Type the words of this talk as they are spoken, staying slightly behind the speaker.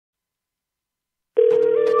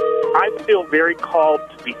feel very called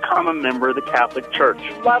to become a member of the Catholic Church.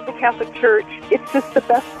 Love the Catholic Church. It's just the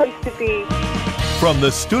best place to be. From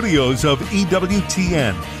the studios of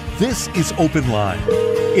EWTN, this is Open Line.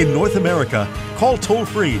 In North America, call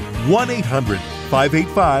toll-free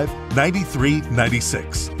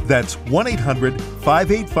 1-800-585-9396. That's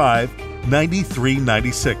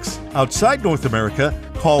 1-800-585-9396. Outside North America,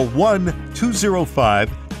 call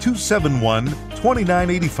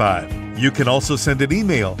 1-205-271-2985. You can also send an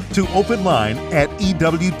email to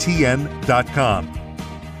openline@ewtn.com.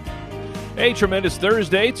 A tremendous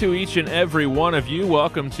Thursday to each and every one of you.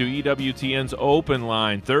 Welcome to EWTN's Open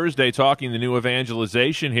Line Thursday, talking the new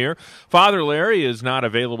evangelization here. Father Larry is not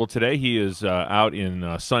available today. He is out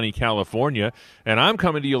in sunny California, and I'm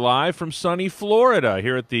coming to you live from sunny Florida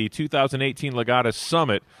here at the 2018 Legatus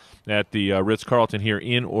Summit at the Ritz-Carlton here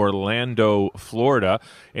in Orlando, Florida.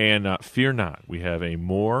 And fear not, we have a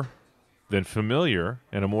more than familiar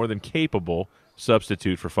and a more than capable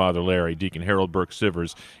substitute for Father Larry. Deacon Harold Burke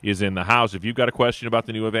Sivers is in the house. If you've got a question about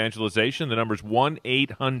the new evangelization, the number's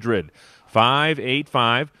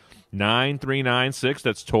 1-800-585-9396.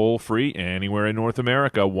 That's toll-free anywhere in North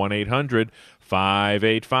America,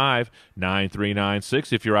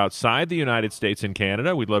 1-800-585-9396. If you're outside the United States and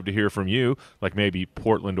Canada, we'd love to hear from you, like maybe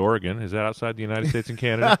Portland, Oregon. Is that outside the United States and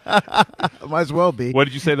Canada? Might as well be. What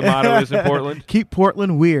did you say the motto is in Portland? Keep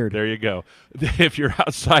Portland weird. There you go. If you're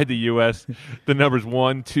outside the U.S., the number's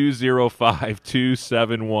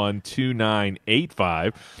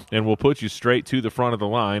 1-205-271-2985, and we'll put you straight to the front of the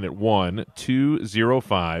line at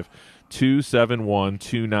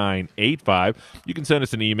 1-205-271-2985. You can send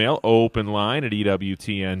us an email,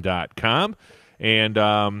 openline@ewtn.com, and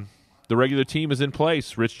the regular team is in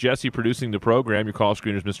place. Rich Jesse producing the program, your call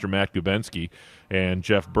screeners, Mr. Matt Gubensky, and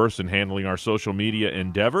Jeff Burson handling our social media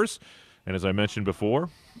endeavors. And as I mentioned before,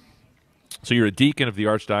 so you're a deacon of the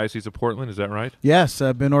Archdiocese of Portland, is that right? Yes,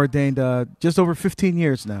 I've been ordained just over 15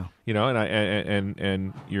 years now. You know,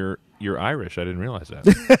 and you're Irish. I didn't realize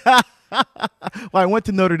that. Well, I went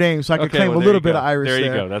to Notre Dame, so I could claim a little bit of Irish there. There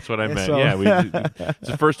you go. That's what I meant. So Yeah, it's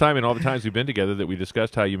the first time in all the times we've been together that we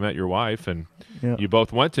discussed how you met your wife, and you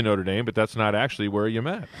both went to Notre Dame, but that's not actually where you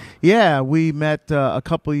met. Yeah, we met a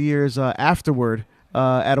couple of years afterward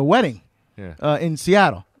at a wedding in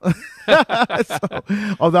Seattle.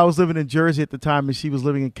 Although I was living in Jersey at the time and she was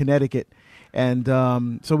living in Connecticut, and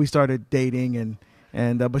so we started dating,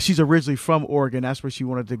 and but she's originally from Oregon. That's where she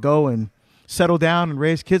wanted to go and settle down and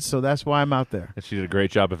raise kids, so that's why I'm out there. And she did a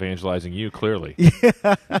great job evangelizing you, clearly. Yeah.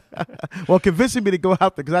 Well, convincing me to go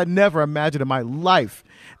out there, because I never imagined in my life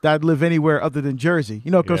that I'd live anywhere other than Jersey.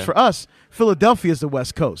 You know, because for us, Philadelphia is the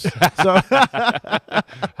West Coast. So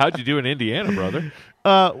how'd you do in Indiana, brother?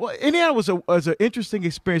 Well, Indiana was an interesting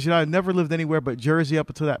experience. You know, I never lived anywhere but Jersey up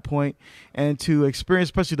until that point, and to experience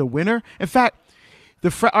especially the winter. In fact,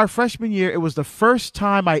 our freshman year, it was the first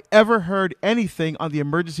time I ever heard anything on the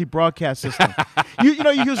emergency broadcast system. you know,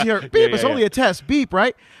 you usually hear, beep, it's only a test, beep,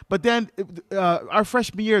 right? But then our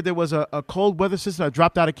freshman year, there was a cold weather system that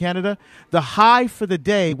dropped out of Canada. The high for the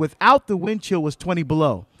day without the wind chill was 20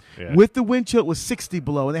 below. Yeah. With the wind chill, it was 60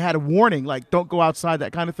 below, and they had a warning, like, don't go outside,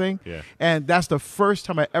 that kind of thing. Yeah. And that's the first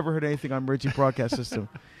time I ever heard anything on emergency broadcast system.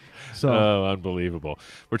 Oh, unbelievable.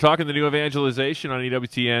 We're talking the new evangelization on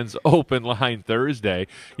EWTN's Open Line Thursday.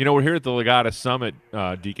 You know, we're here at the Legatus Summit,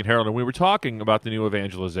 Deacon Harold, and we were talking about the new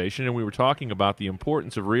evangelization, and we were talking about the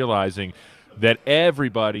importance of realizing that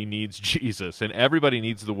everybody needs Jesus and everybody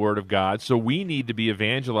needs the Word of God, so we need to be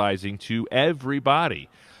evangelizing to everybody.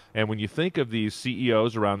 And when you think of these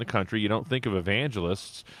CEOs around the country, you don't think of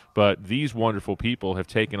evangelists, but these wonderful people have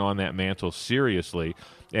taken on that mantle seriously,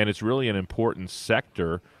 and it's really an important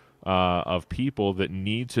sector of people that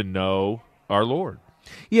need to know our Lord.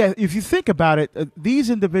 Yeah, if you think about it, these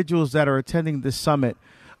individuals that are attending this summit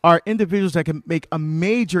are individuals that can make a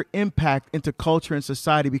major impact into culture and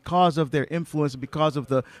society because of their influence and because of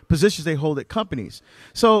the positions they hold at companies.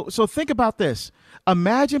 So think about this.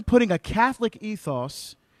 Imagine putting a Catholic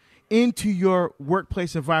ethos into your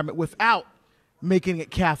workplace environment without making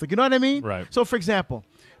it Catholic. You know what I mean? Right. So, for example,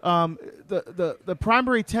 the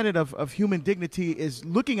primary tenet of human dignity is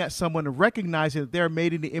looking at someone and recognizing that they're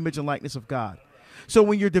made in the image and likeness of God. So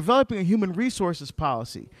when you're developing a human resources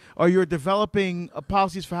policy, or you're developing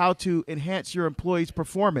policies for how to enhance your employees'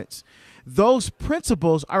 performance, those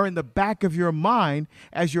principles are in the back of your mind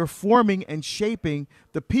as you're forming and shaping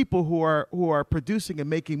the people who are producing and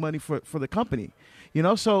making money for the company. You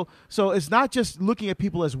know, so it's not just looking at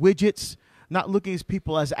people as widgets, not looking at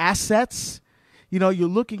people as assets. You know, you're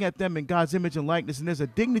looking at them in God's image and likeness, and there's a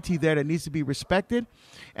dignity there that needs to be respected.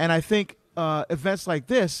 And I think events like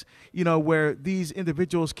this, where these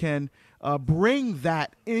individuals can bring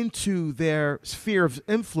that into their sphere of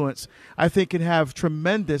influence, I think can have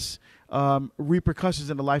tremendous repercussions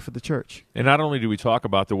in the life of the church. And not only do we talk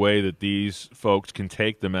about the way that these folks can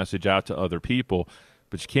take the message out to other people,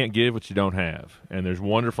 but you can't give what you don't have. And there's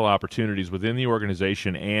wonderful opportunities within the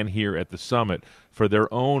organization and here at the summit for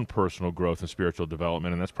their own personal growth and spiritual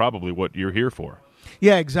development, and that's probably what you're here for.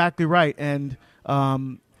 Yeah, exactly right. And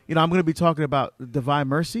I'm going to be talking about divine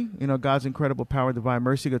mercy, God's incredible power, divine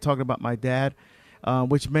mercy. I'm going to talk about my dad,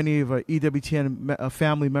 which many of EWTN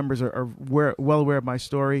family members are well aware of my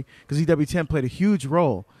story, because EWTN played a huge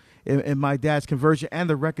role in my dad's conversion and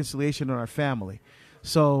the reconciliation in our family.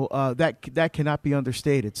 So that cannot be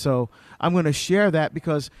understated. So I'm going to share that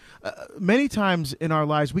because many times in our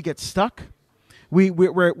lives we get stuck.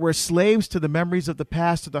 We're slaves to the memories of the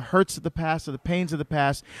past, to the hurts of the past, to the pains of the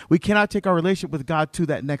past. We cannot take our relationship with God to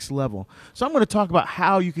that next level. So I'm going to talk about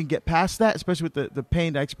how you can get past that, especially with the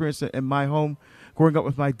pain I experienced in my home growing up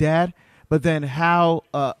with my dad, but then how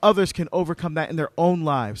others can overcome that in their own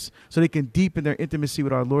lives so they can deepen their intimacy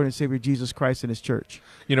with our Lord and Savior Jesus Christ and His church.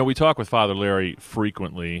 We talk with Father Larry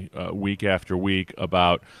frequently, week after week,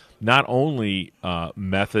 about not only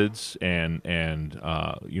methods and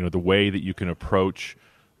the way that you can approach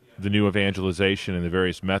the new evangelization and the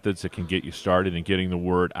various methods that can get you started in getting the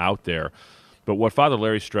word out there, but what Father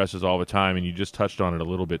Larry stresses all the time, and you just touched on it a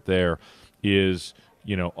little bit there, is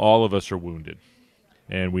all of us are wounded.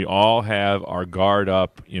 And we all have our guard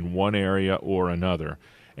up in one area or another.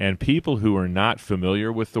 And people who are not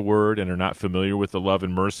familiar with the Word and are not familiar with the love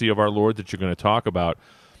and mercy of our Lord that you're going to talk about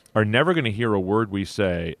are never going to hear a word we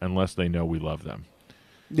say unless they know we love them.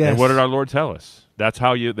 Yes. And what did our Lord tell us? That's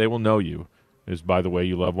how they will know you, is by the way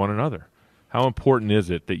you love one another. How important is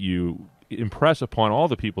it that you impress upon all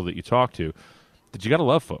the people that you talk to that you got to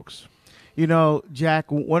love folks?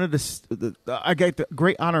 Jack, one of I get the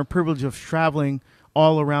great honor and privilege of traveling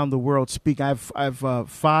all around the world speaking. I have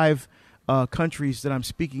 5 countries that I'm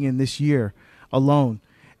speaking in this year alone.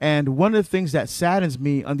 And one of the things that saddens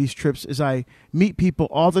me on these trips is I meet people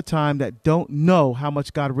all the time that don't know how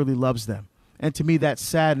much God really loves them. And to me, that's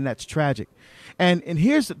sad and that's tragic. And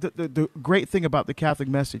here's the great thing about the Catholic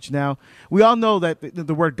message. Now, we all know that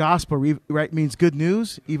the word gospel, right, means good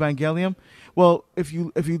news, evangelium. Well, if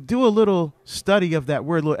you do a little study of that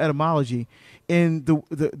word, a little etymology, in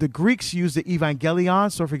the Greeks used the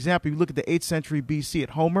evangelion. So, for example, if you look at the 8th century BC at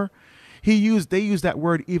Homer, they used that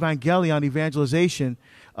word evangelion, evangelization,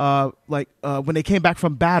 when they came back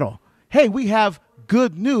from battle. Hey, we have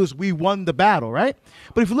good news. We won the battle, right?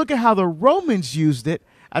 But if you look at how the Romans used it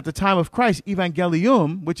at the time of Christ,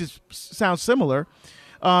 evangelium, which sounds similar,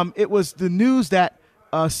 it was the news that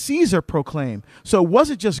Caesar proclaimed. So it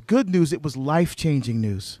wasn't just good news, it was life-changing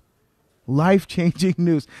news. Life-changing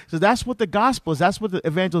news. So that's what the gospel is. That's what the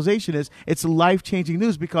evangelization is. It's life-changing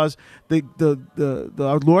news because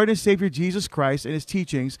our Lord and Savior Jesus Christ and His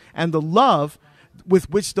teachings and the love with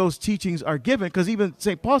which those teachings are given, because even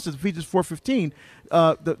St. Paul says, Ephesians 4:15,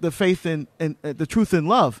 the faith and the truth in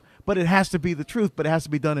love. But it has to be the truth, but it has to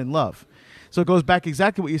be done in love. So it goes back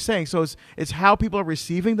exactly what you're saying. So it's how people are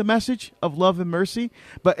receiving the message of love and mercy.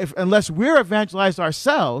 But unless we're evangelized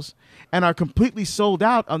ourselves and are completely sold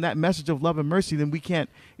out on that message of love and mercy, then we can't,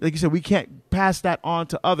 like you said, we can't pass that on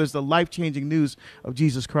to others, the life-changing news of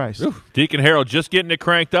Jesus Christ. Ooh. Deacon Harold, just getting it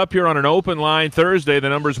cranked up here on an open line Thursday. The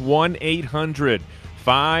number's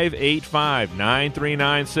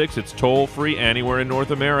 1-800-585-9396. It's toll-free anywhere in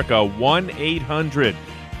North America.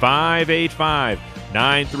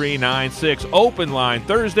 1-800-585-9396. Open line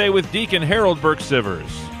Thursday with Deacon Harold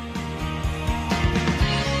Burke-Sivers.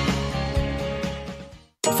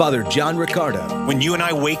 Father John Riccardo. When you and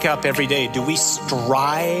I wake up every day, do we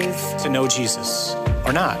strive to know Jesus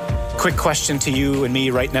or not? Quick question to you and me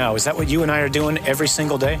right now. Is that what you and I are doing every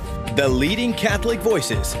single day? The leading Catholic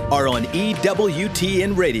voices are on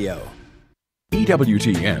EWTN Radio.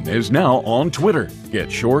 EWTN is now on Twitter.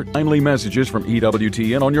 Get short, timely messages from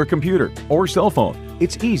EWTN on your computer or cell phone.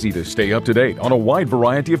 It's easy to stay up to date on a wide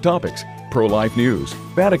variety of topics. Pro-life news,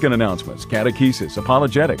 Vatican announcements, catechesis,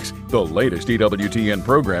 apologetics, the latest EWTN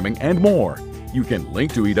programming, and more. You can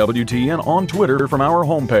link to EWTN on Twitter from our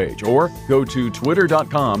homepage or go to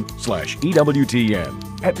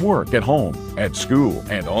twitter.com/EWTN. At work, at home, at school,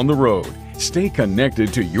 and on the road. Stay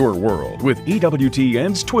connected to your world with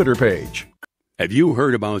EWTN's Twitter page. Have you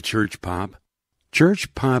heard about Church Pop?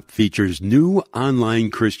 Church Pop features new online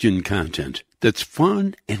Christian content that's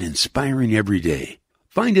fun and inspiring every day.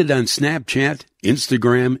 Find it on Snapchat,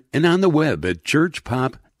 Instagram, and on the web at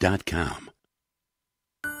churchpop.com.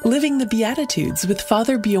 Living the Beatitudes with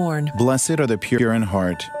Father Bjorn. Blessed are the pure in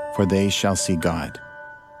heart, for they shall see God.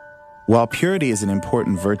 While purity is an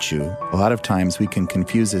important virtue, a lot of times we can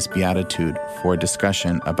confuse this beatitude for a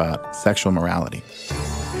discussion about sexual morality.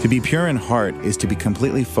 To be pure in heart is to be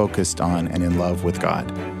completely focused on and in love with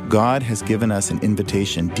God. God has given us an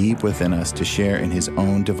invitation deep within us to share in His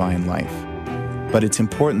own divine life. But it's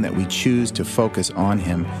important that we choose to focus on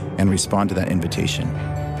Him and respond to that invitation.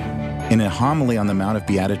 In a homily on the Mount of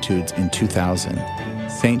Beatitudes in 2000,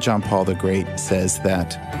 St. John Paul the Great says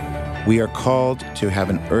that we are called to have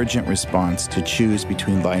an urgent response to choose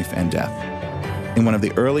between life and death. In one of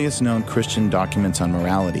the earliest known Christian documents on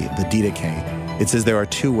morality, the Didache, it says there are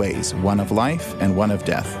two ways, one of life and one of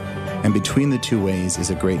death, and between the two ways is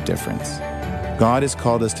a great difference. God has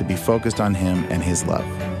called us to be focused on Him and His love.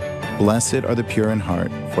 Blessed are the pure in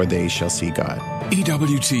heart, for they shall see God.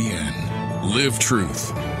 EWTN. Live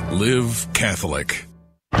truth. Live Catholic.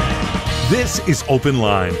 This is Open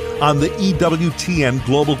Line on the EWTN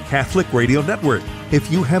Global Catholic Radio Network.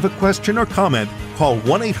 If you have a question or comment, call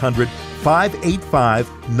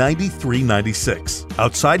 1-800-585-9396.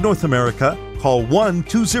 Outside North America, call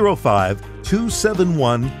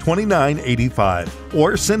 1-205-271-2985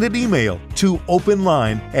 or send an email to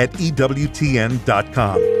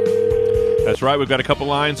openline@ewtn.com. That's right. We've got a couple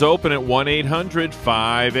lines open at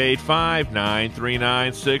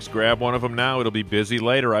 1-800-585-9396. Grab one of them now. It'll be busy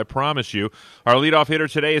later, I promise you. Our leadoff hitter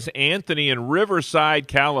today is Anthony in Riverside,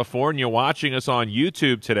 California, watching us on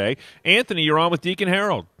YouTube today. Anthony, you're on with Deacon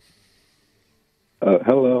Harold.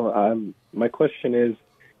 Hello. My question is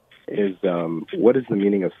what is the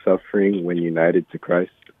meaning of suffering when united to Christ?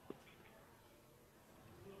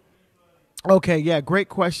 Okay, yeah, great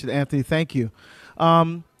question, Anthony. Thank you.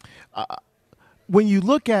 When you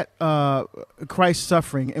look at Christ's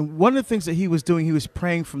suffering, and one of the things that He was doing, He was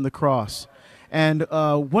praying from the cross. And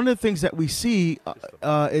one of the things that we see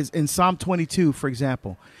is in Psalm 22, for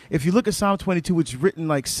example. If you look at Psalm 22, which is written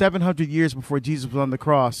like 700 years before Jesus was on the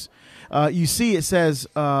cross, you see it says,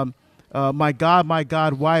 my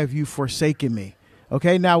God, why have you forsaken me?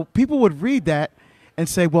 Okay, now people would read that and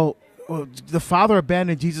say, well, the Father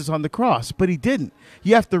abandoned Jesus on the cross, but He didn't.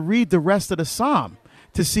 You have to read the rest of the Psalm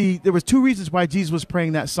to see there was two reasons why Jesus was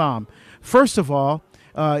praying that Psalm. First of all,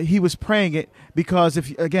 He was praying it because if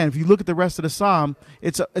you look at the rest of the Psalm,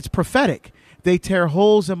 it's prophetic. They tear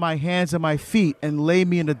holes in my hands and my feet and lay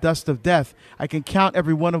me in the dust of death. I can count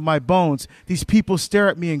every one of my bones. These people stare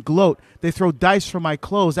at me and gloat. They throw dice for my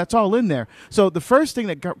clothes. That's all in there. So the first thing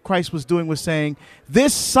that Christ was doing was saying,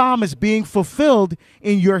 this Psalm is being fulfilled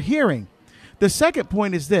in your hearing. The second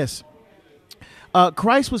point is this.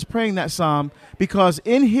 Christ was praying that Psalm because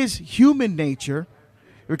in His human nature,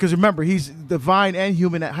 because remember, He's divine and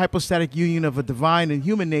human, that hypostatic union of a divine and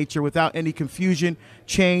human nature without any confusion,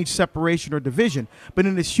 change, separation, or division. But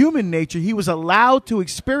in His human nature, He was allowed to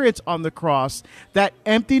experience on the cross that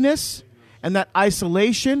emptiness and that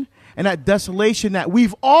isolation and that desolation that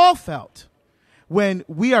we've all felt when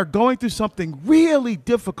we are going through something really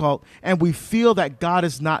difficult and we feel that God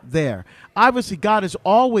is not there. Obviously, God is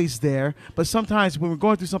always there, but sometimes when we're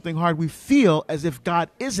going through something hard, we feel as if God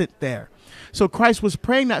isn't there. So Christ was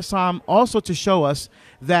praying that Psalm also to show us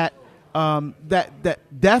that that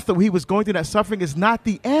death that He was going through, that suffering is not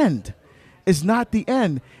the end. Is not the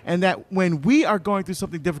end. And that when we are going through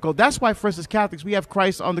something difficult, that's why for us as Catholics, we have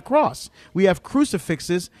Christ on the cross. We have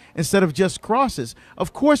crucifixes instead of just crosses.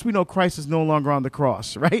 Of course, we know Christ is no longer on the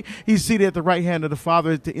cross, right? He's seated at the right hand of the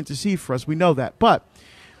Father to intercede for us. We know that. But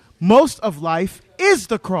most of life is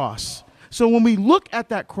the cross. So when we look at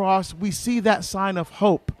that cross, we see that sign of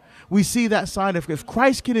hope. We see that sign of if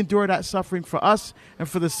Christ can endure that suffering for us and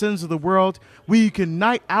for the sins of the world, we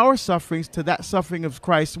unite our sufferings to that suffering of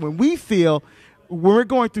Christ. When we're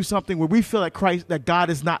going through something where we feel like that God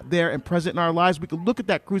is not there and present in our lives, we can look at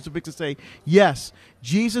that crucifix and say, yes,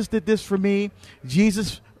 Jesus did this for me.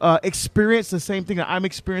 Jesus experienced the same thing that I'm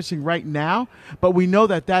experiencing right now. But we know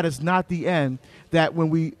that that is not the end. That when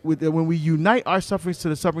we unite our sufferings to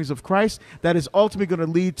the sufferings of Christ, that is ultimately going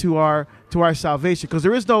to lead to our salvation. Because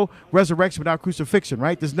there is no resurrection without crucifixion,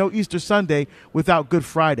 right? There's no Easter Sunday without Good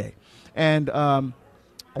Friday. And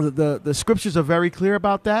the scriptures are very clear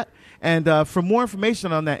about that. And for more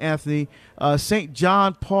information on that, Anthony, St.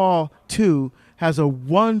 John Paul II has a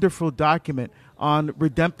wonderful document on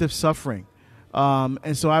redemptive suffering.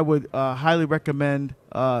 And so I would highly recommend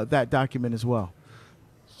that document as well.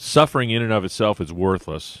 Suffering in and of itself is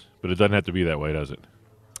worthless, but it doesn't have to be that way, does it?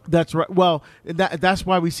 That's right. Well, that's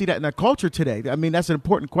why we see that in our culture today. I mean, that's an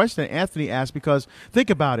important question that Anthony asked because think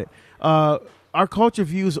about it. Our culture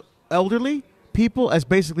views elderly people as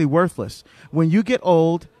basically worthless. When you get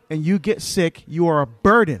old and you get sick, you are a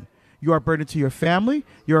burden. You are a burden to your family.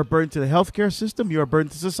 You're a burden to the healthcare system. You're a burden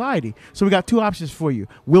to society. So we got two options for you.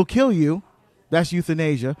 We'll kill you. That's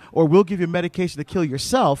euthanasia. Or we'll give you medication to kill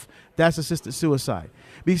yourself. That's assisted suicide.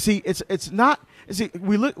 But you see, it's not. See,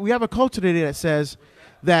 we have a culture today that says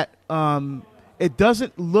that it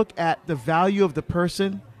doesn't look at the value of the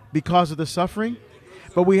person because of the suffering,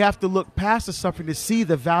 but we have to look past the suffering to see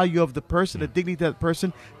the value of the person, the dignity of the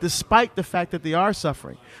person, despite the fact that they are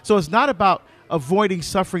suffering. So it's not about avoiding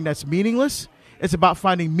suffering that's meaningless. It's about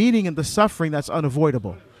finding meaning in the suffering that's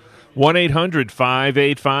unavoidable.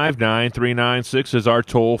 1-800-585-9396 is our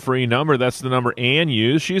toll-free number. That's the number Ann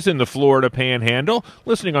used. She's in the Florida Panhandle,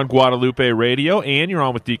 listening on Guadalupe Radio. Ann, you're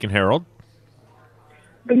on with Deacon Harold.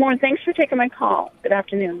 Good morning. Thanks for taking my call. Good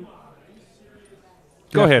afternoon.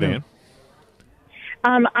 Go ahead, Ann.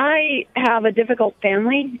 I have a difficult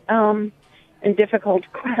family and difficult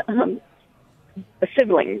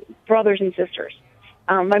siblings, brothers and sisters.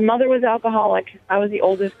 My mother was alcoholic. I was the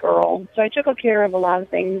oldest girl, so I took care of a lot of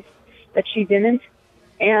things that she didn't.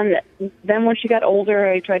 And then when she got older,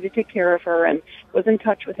 I tried to take care of her and was in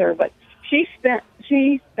touch with her. But she spent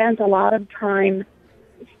a lot of time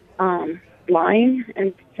lying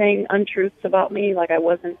and saying untruths about me, like I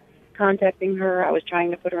wasn't contacting her. I was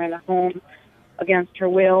trying to put her in a home against her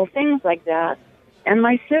will, things like that. And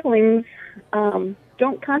my siblings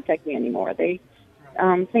don't contact me anymore. They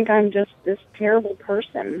think I'm just this terrible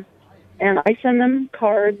person. And I send them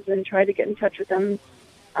cards and try to get in touch with them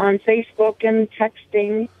on Facebook and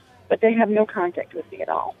texting, but they have no contact with me at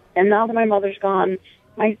all. And now that my mother's gone,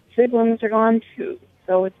 my siblings are gone too.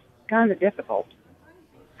 So it's kind of difficult.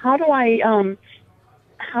 How do I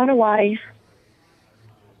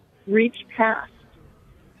reach past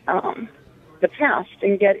the past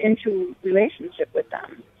and get into relationship with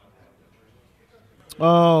them?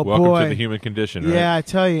 Oh, Welcome boy. to the human condition, right? Yeah, I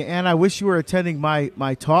tell you, Ann, I wish you were attending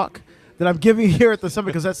my talk that I'm giving here at the summit,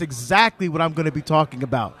 because that's exactly what I'm going to be talking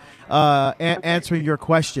about, answering your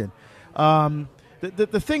question.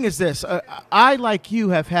 The thing is this. I, like you,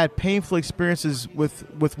 have had painful experiences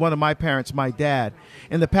with one of my parents, my dad,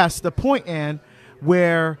 in the past. The point, Ann,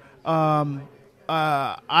 where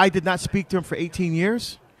I did not speak to him for 18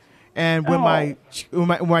 years. And when my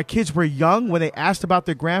kids were young, when they asked about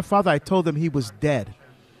their grandfather, I told them he was dead.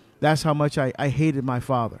 That's how much I hated my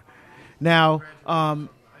father. Now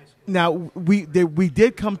we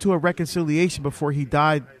did come to a reconciliation before he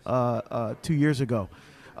died 2 years ago,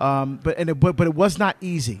 but it was not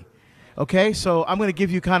easy. Okay, so I'm going to give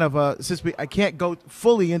you kind of I can't go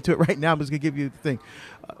fully into it right now. I'm just going to give you the thing.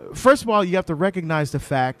 First of all, you have to recognize the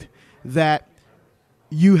fact that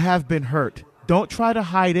you have been hurt. Don't try to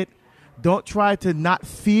hide it. Don't try to not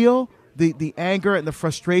feel the anger and the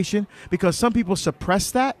frustration, because some people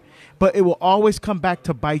suppress that, but it will always come back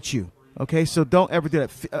to bite you. Okay, so don't ever do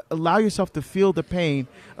that. Allow yourself to feel the pain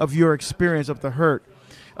of your experience of the hurt.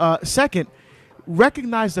 Second,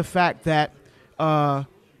 recognize the fact that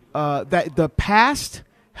that the past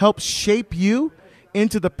helps shape you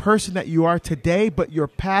into the person that you are today, but your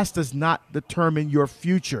past does not determine your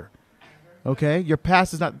future. Okay, your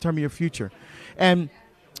past does not determine your future, and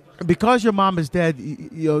because your mom is dead,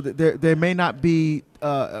 there may not be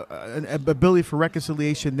an ability for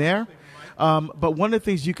reconciliation there. But one of the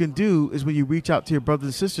things you can do is when you reach out to your brothers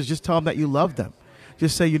and sisters, just tell them that you love them.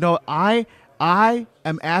 Just say, I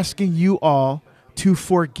am asking you all to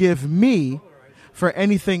forgive me for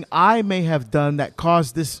anything I may have done that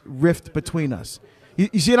caused this rift between us.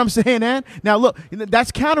 You see what I'm saying, Ann? Now, look,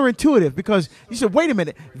 that's counterintuitive, because you said, wait a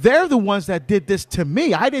minute, they're the ones that did this to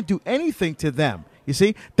me. I didn't do anything to them. You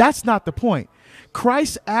see, that's not the point.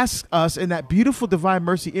 Christ asks us in that beautiful divine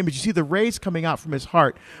mercy image. You see the rays coming out from his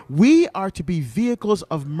heart. We are to be vehicles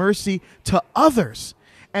of mercy to others.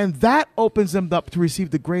 And that opens them up to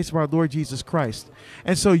receive the grace of our Lord Jesus Christ.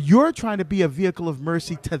 And so you're trying to be a vehicle of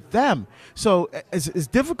mercy to them. So as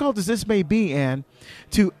difficult as this may be, Ann,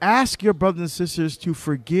 to ask your brothers and sisters to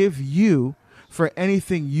forgive you for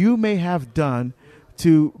anything you may have done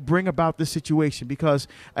to bring about this situation. Because,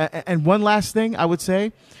 and one last thing I would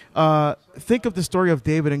say, think of the story of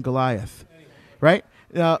David and Goliath, right?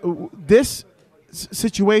 This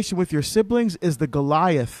situation with your siblings is the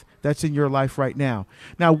Goliath that's in your life right now.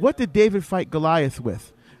 Now, what did David fight Goliath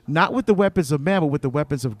with? Not with the weapons of man, but with the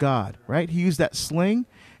weapons of God, right? He used that sling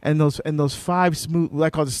and those five smooth, what I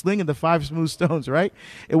call the sling and the five smooth stones, right?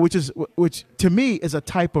 Which to me is a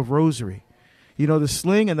type of rosary. The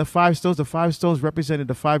sling and the five stones represented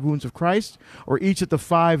the 5 wounds of Christ, or each of the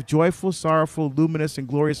 5 joyful, sorrowful, luminous, and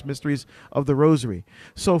glorious mysteries of the rosary.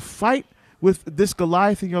 So fight this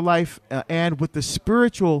Goliath in your life and with the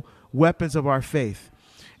spiritual weapons of our faith.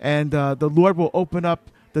 And the Lord will open up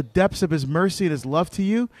the depths of his mercy and his love to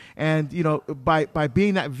you. And, you know, by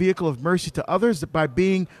being that vehicle of mercy to others, by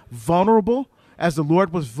being vulnerable, as the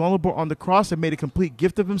Lord was vulnerable on the cross and made a complete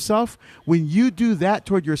gift of himself, when you do that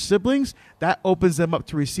toward your siblings, that opens them up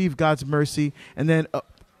to receive God's mercy. And then,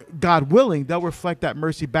 God willing, they'll reflect that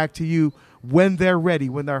mercy back to you when they're ready,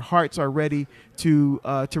 when their hearts are ready to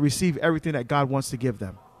receive everything that God wants to give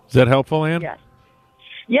them. Is that helpful, Ann? Yes.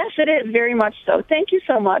 Yes, it is, very much so. Thank you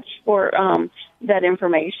so much for that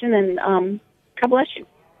information, and God bless you.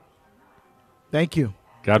 Thank you.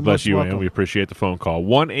 God bless you, Ann. We appreciate the phone call.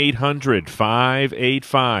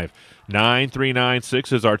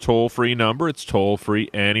 1-800-585-9396 is our toll-free number. It's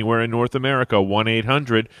toll-free anywhere in North America.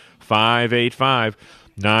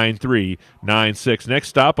 1-800-585-9396. Next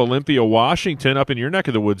stop, Olympia, Washington, up in your neck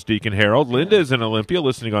of the woods, Deacon Harold. Linda is in Olympia,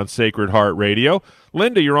 listening on Sacred Heart Radio.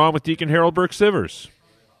 Linda, you're on with Deacon Harold Burke-Sivers.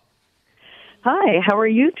 Hi, how are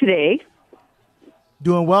you today?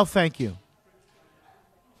 Doing well, thank you.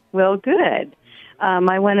 Well, good.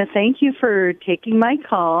 I want to thank you for taking my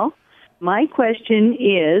call. My question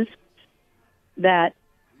is that,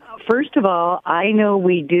 first of all, I know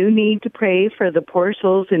we do need to pray for the poor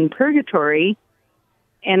souls in purgatory,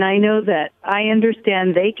 and I know that I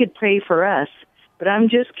understand they could pray for us, but I'm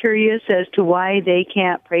just curious as to why they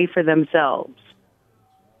can't pray for themselves.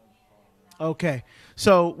 Okay,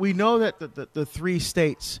 so we know that the three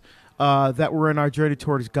states that we're in our journey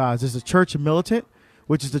towards God. There's the church militant,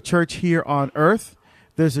 which is the church here on earth.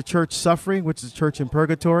 There's a church suffering, which is a church in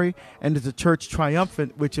purgatory. And there's a church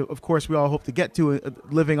triumphant, which, of course, we all hope to get to,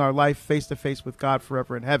 living our life face-to-face with God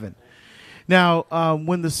forever in heaven. Now,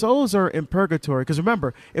 when the souls are in purgatory, because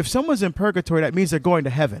remember, if someone's in purgatory, that means they're going to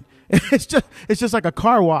heaven. It's just like a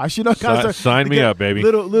car wash, you know. Sign me up, baby.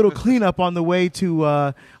 Little cleanup on the way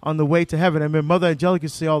to heaven. I mean, Mother Angelica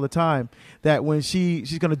used to say all the time that when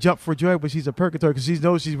she's going to jump for joy when she's in purgatory because she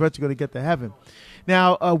knows she's eventually going to get to heaven.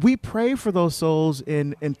 Now, we pray for those souls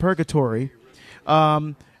in purgatory.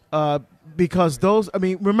 Because those, I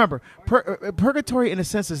mean, remember, purgatory in a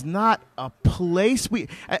sense is not a place.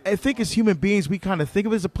 I think as human beings, we kind of think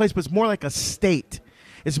of it as a place, but it's more like a state.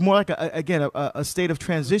 It's more like, a state of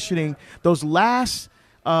transitioning. Those last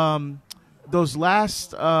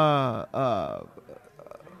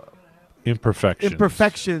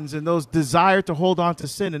imperfections and those desire to hold on to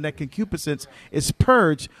sin and that concupiscence is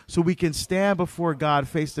purged so we can stand before God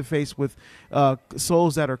face to face with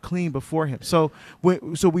souls that are clean before him. So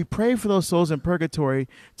we pray for those souls in purgatory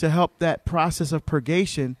to help that process of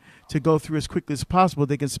purgation to go through as quickly as possible.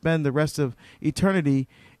 They can spend the rest of eternity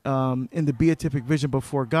in the beatific vision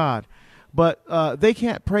before God. But they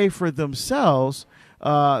can't pray for themselves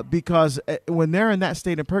because when they're in that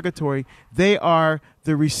state of purgatory, they are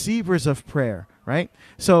the receivers of prayer, right?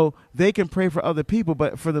 So they can pray for other people,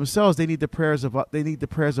 but for themselves, they need the prayers of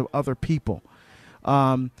other people,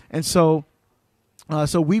 and so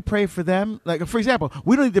we pray for them. Like, for example,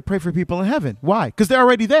 we don't need to pray for people in heaven. Why? Because they're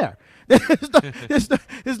already there.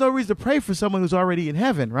 There's no reason to pray for someone who's already in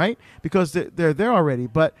heaven, right? Because they're there already.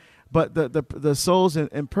 But the souls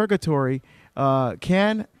in purgatory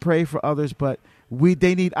can pray for others, but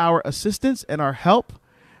they need our assistance and our help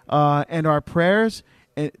and our prayers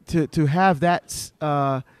and to have that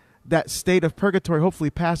state of purgatory hopefully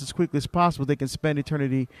pass as quickly as possible. They can spend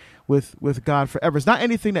eternity with God forever. It's not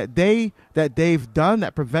anything that they've done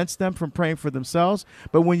that prevents them from praying for themselves.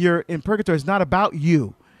 But when you're in purgatory, it's not about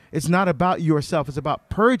you. It's not about yourself. It's about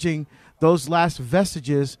purging those last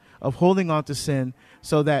vestiges of holding on to sin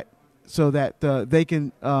so that they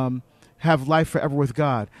can have life forever with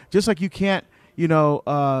God. Just like you can't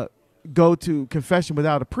go to confession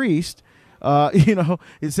without a priest. It's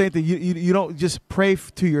the same thing. You don't just pray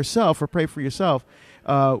to yourself or pray for yourself.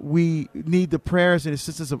 We need the prayers and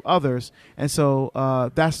assistance of others, and so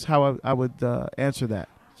that's how I would answer that.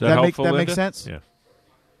 Does that make Linda? sense? Yeah.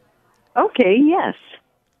 Okay. Yes.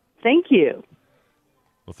 Thank you.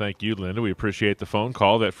 Well, thank you, Linda. We appreciate the phone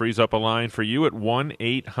call. That frees up a line for you at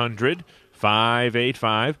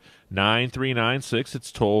 1-800-585-9396.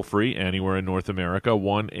 It's toll-free anywhere in North America,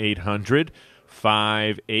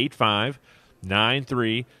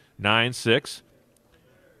 1-800-585-9396.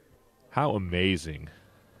 How amazing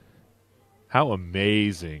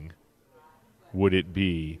would it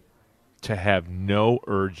be to have no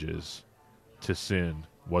urges to sin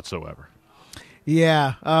whatsoever?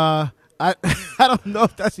 Yeah, I don't know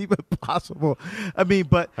if that's even possible. I mean,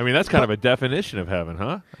 that's kind of a definition of heaven,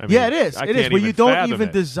 huh? It is. It is. Where you don't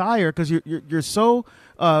even desire, because you're so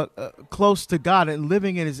close to God and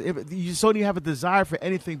living in His. You just don't even have a desire for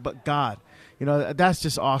anything but God. That's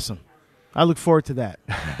just awesome. I look forward to that.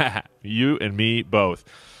 You and me both.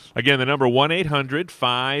 Again, the number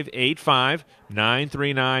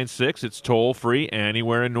 1-800-585-9396. It's toll-free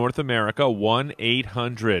anywhere in North America,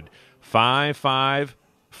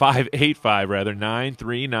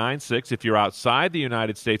 1-800-585-9396. If you're outside the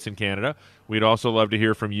United States and Canada, we'd also love to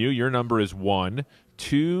hear from you. Your number is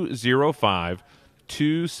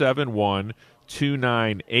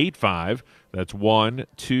 1-205-271-2985. That's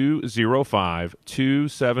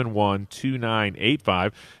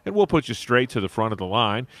 1-205-271-2985, and we'll put you straight to the front of the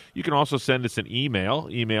line. You can also send us an email.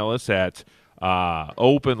 Email us at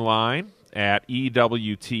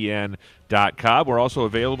openline@ewtn.com. We're also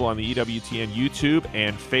available on the EWTN YouTube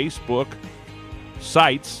and Facebook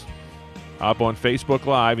sites, up on Facebook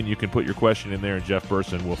Live, and you can put your question in there, and Jeff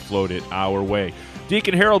Burson will float it our way.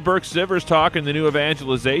 Deacon Harold Burke-Sivers talking the new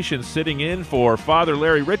evangelization, sitting in for Father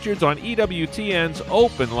Larry Richards on EWTN's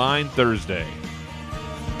Open Line Thursday.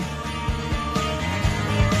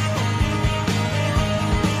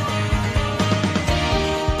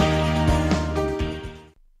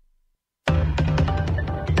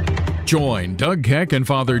 Join Doug Keck and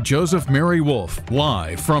Father Joseph Mary Wolf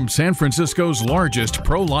live from San Francisco's largest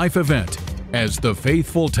pro-life event as the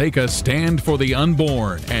faithful take a stand for the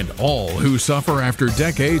unborn and all who suffer after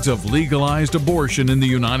decades of legalized abortion in the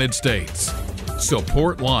United States.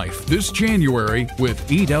 Support life this January with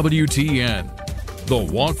EWTN. The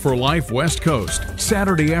Walk for Life West Coast,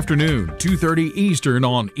 Saturday afternoon, 2:30 Eastern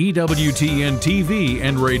on EWTN TV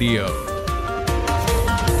and radio.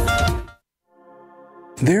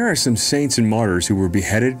 There are some saints and martyrs who were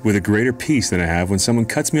beheaded with a greater peace than I have when someone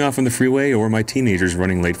cuts me off on the freeway or my teenager's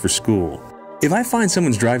running late for school. If I find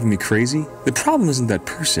someone's driving me crazy, the problem isn't that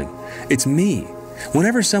person, it's me.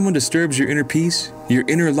 Whenever someone disturbs your inner peace, your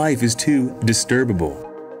inner life is too disturbable.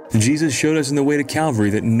 Jesus showed us in the way to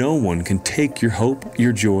Calvary that no one can take your hope,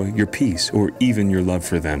 your joy, your peace, or even your love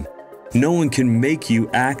for them. No one can make you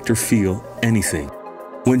act or feel anything.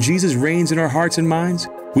 When Jesus reigns in our hearts and minds,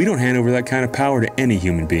 we don't hand over that kind of power to any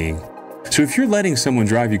human being. So if you're letting someone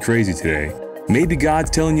drive you crazy today, maybe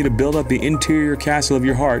God's telling you to build up the interior castle of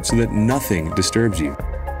your heart so that nothing disturbs you.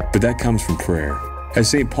 But that comes from prayer. As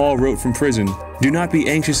St. Paul wrote from prison, do not be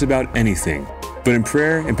anxious about anything, but in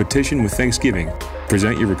prayer and petition with thanksgiving,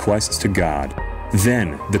 present your requests to God.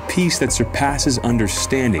 Then the peace that surpasses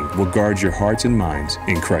understanding will guard your hearts and minds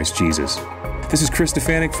in Christ Jesus. This is Chris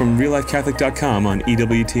Stefanik from RealLifeCatholic.com on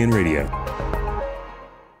EWTN Radio.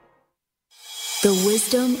 The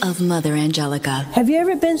wisdom of Mother Angelica. Have you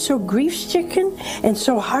ever been so grief-stricken and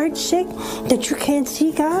so heart-sick that you can't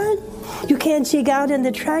see God? You can't see God in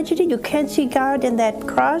the tragedy. You can't see God in that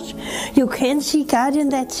cross. You can't see God in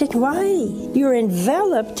that sin. Why? You're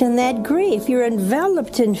enveloped in that grief. You're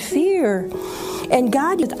enveloped in fear. And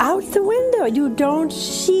God is out the window. You don't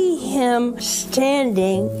see Him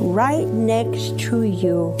standing right next to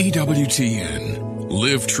you. EWTN.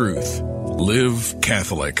 Live truth. Live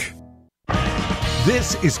Catholic.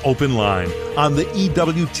 This is Open Line on the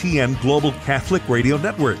EWTN Global Catholic Radio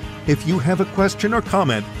Network. If you have a question or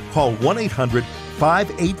comment, call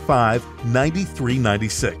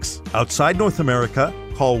 1-800-585-9396. Outside North America,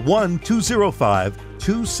 call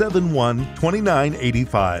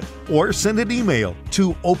 1-205-271-2985 or send an email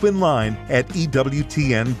to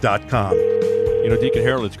openline@ewtn.com. You know, Deacon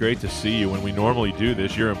Harold, it's great to see you. When we normally do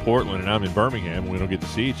this, you're in Portland and I'm in Birmingham, and we don't get to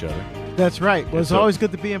see each other. That's right. Well, it's always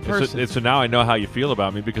good to be in person. So now I know how you feel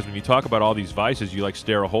about me, because when you talk about all these vices, you like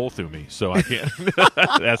stare a hole through me. So I can't.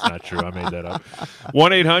 That's not true. I made that up.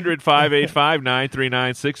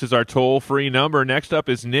 1-800-585-9396 is our toll-free number. Next up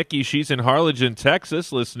is Nikki. She's in Harlingen,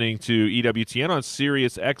 Texas, listening to EWTN on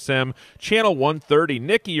Sirius XM Channel 130.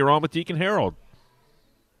 Nikki, you're on with Deacon Harold.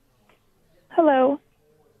 Hello.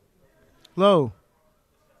 Hello.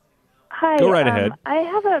 Hi. Go right ahead.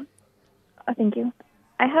 Thank you.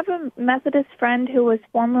 I have a Methodist friend who was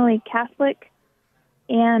formerly Catholic,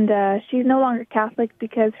 and she's no longer Catholic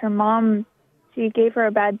because her mom, she gave her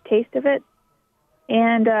a bad taste of it.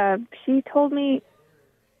 And she told me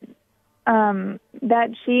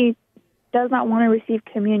that she does not want to receive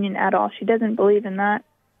communion at all. She doesn't believe in that,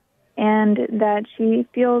 and that she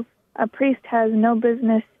feels a priest has no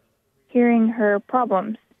business hearing her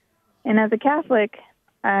problems. And as a Catholic,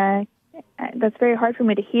 that's very hard for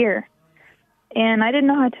me to hear. And I didn't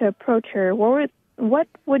know how to approach her. What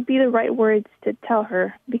would be the right words to tell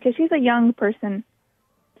her? Because she's a young person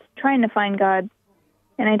trying to find God,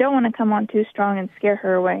 and I don't want to come on too strong and scare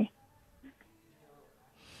her away.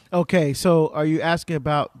 Okay, so are you asking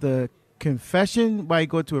about the confession by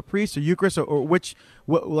going to a priest or Eucharist, or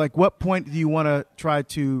what point do you want to try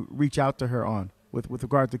to reach out to her on with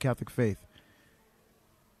regard to Catholic faith?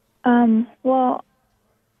 Well,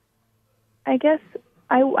 I guess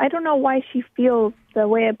I don't know why she feels the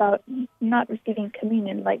way about not receiving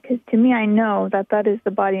communion. Like, because to me, I know that that is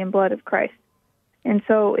the body and blood of Christ. And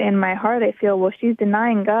so in my heart, I feel, well, she's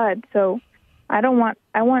denying God. So I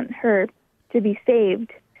want her to be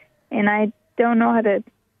saved. And I don't know how to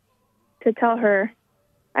tell her.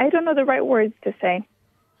 I don't know the right words to say.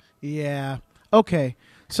 Yeah. Okay.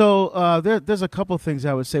 So there's a couple of things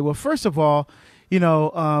I would say. Well, first of all,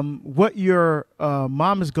 what your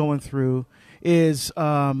mom is going through is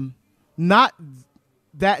not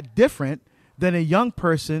that different than a young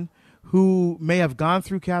person who may have gone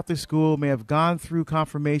through Catholic school, may have gone through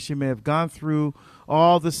confirmation, may have gone through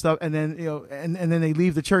all this stuff, and then and then they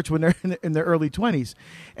leave the church when they're in their early 20s,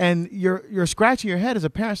 and you're scratching your head as a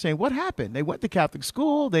parent saying, "What happened? They went to Catholic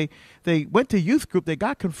school, they went to youth group, they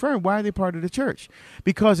got confirmed. Why are they part of the church?"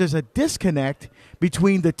 Because there's a disconnect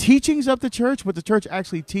between the teachings of the church, what the church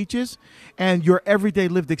actually teaches, and your everyday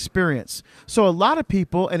lived experience. So a lot of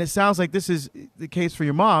people, and it sounds like this is the case for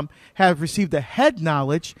your mom, have received the head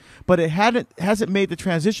knowledge, but it hasn't made the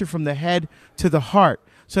transition from the head to the heart,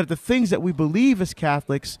 so that the things that we believe as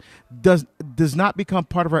Catholics does not become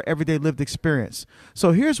part of our everyday lived experience.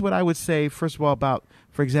 So here's what I would say, first of all, about,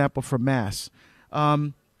 for example, for Mass.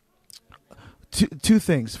 Two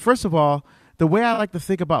things. First of all, the way I like to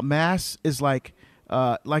think about Mass is like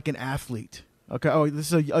an athlete. Okay. Oh,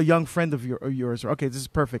 this is a young friend of yours. Okay, this is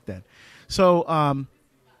perfect then. So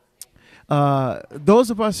those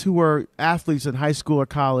of us who were athletes in high school or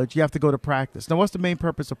college, you have to go to practice. Now, what's the main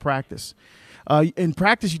purpose of practice? In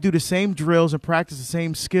practice, you do the same drills and practice the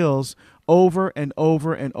same skills over and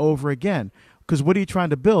over and over again. Because what are you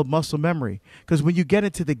trying to build? Muscle memory. Because when you get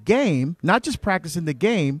into the game, not just practicing the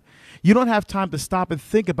game, you don't have time to stop and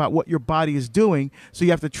think about what your body is doing. So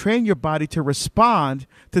you have to train your body to respond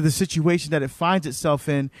to the situation that it finds itself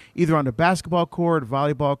in, either on the basketball court,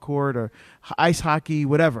 volleyball court, or ice hockey,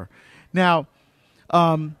 whatever. Now,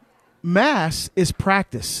 Mass is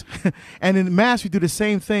practice. And in Mass, we do the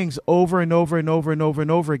same things over and over and over and over and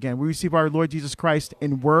over again. We receive our Lord Jesus Christ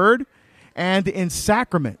in word and in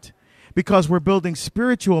sacrament, because we're building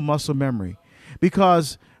spiritual muscle memory.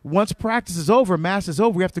 Because once practice is over, Mass is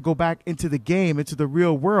over, we have to go back into the game, into the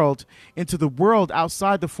real world, into the world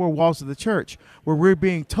outside the four walls of the church, where we're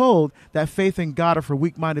being told that faith in God are for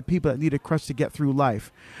weak-minded people that need a crutch to get through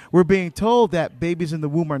life. We're being told that babies in the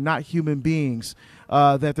womb are not human beings,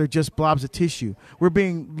 that they're just blobs of tissue. We're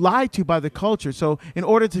being lied to by the culture. So in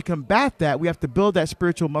order to combat that, we have to build that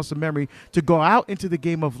spiritual muscle memory to go out into the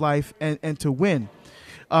game of life and to win.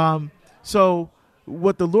 So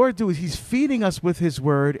what the Lord do is he's feeding us with his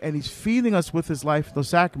word, and he's feeding us with his life, those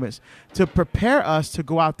sacraments, to prepare us to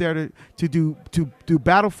go out there to do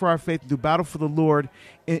battle for our faith, do battle for the Lord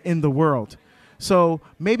in the world. So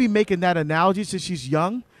maybe making that analogy, since she's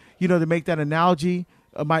young, to make that analogy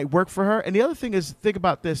might work for her. And the other thing is, think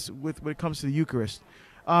about this when it comes to the Eucharist.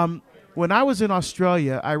 When I was in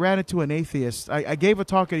Australia, I ran into an atheist. I gave a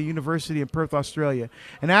talk at a university in Perth, Australia.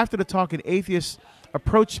 And after the talk, an atheist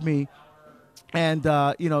approached me and,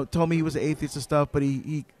 told me he was an atheist and stuff, but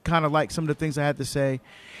he kind of liked some of the things I had to say.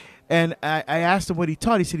 And I asked him what he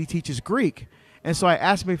taught. He said he teaches Greek. And so I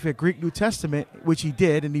asked him if he had Greek New Testament, which he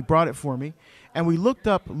did, and he brought it for me. And we looked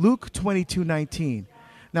up Luke 22:19.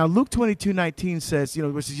 Now, Luke 22:19 says,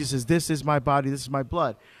 which just says, "This is my body, this is my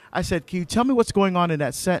blood." I said, "Can you tell me what's going on in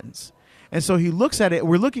that sentence?" And so he looks at it.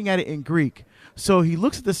 We're looking at it in Greek. So he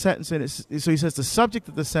looks at the sentence, and so he says the subject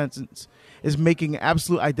of the sentence is making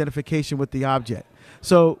absolute identification with the object.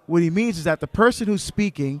 So what he means is that the person who's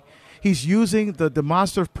speaking, he's using the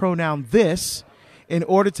demonstrative pronoun "this" in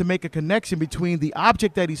order to make a connection between the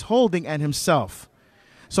object that he's holding and himself.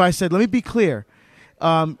 So I said, let me be clear.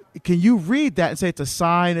 Can you read that and say it's a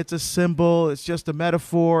sign, it's a symbol, it's just a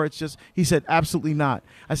metaphor, he said, absolutely not.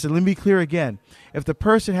 I said, let me be clear again. If the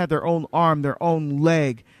person had their own arm, their own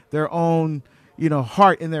leg, their own,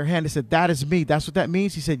 heart in their hand, they said, that is me. That's what that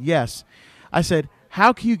means? He said, yes. I said,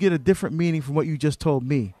 how can you get a different meaning from what you just told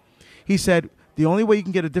me? He said, the only way you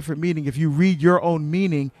can get a different meaning if you read your own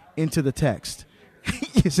meaning into the text.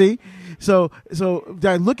 You see? So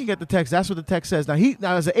looking at the text, that's what the text says. Now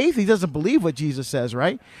as an atheist, he doesn't believe what Jesus says,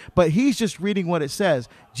 right? But he's just reading what it says.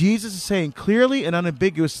 Jesus is saying clearly and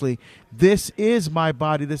unambiguously, this is my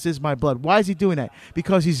body, this is my blood. Why is he doing that?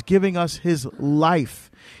 Because he's giving us his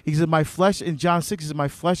life. He said, my flesh, in John 6, he said, my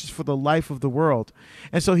flesh is for the life of the world.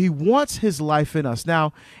 And so he wants his life in us.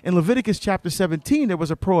 Now, in Leviticus chapter 17, there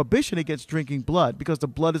was a prohibition against drinking blood because the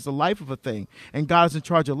blood is the life of a thing. And God is in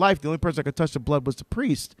charge of life. The only person that could touch the blood was the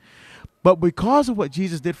priest. But because of what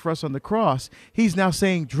Jesus did for us on the cross, he's now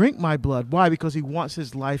saying, drink my blood. Why? Because he wants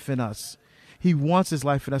his life in us. He wants his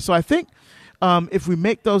life in us. So I think if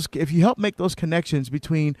you help make those connections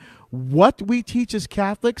between what we teach as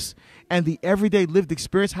Catholics and the everyday lived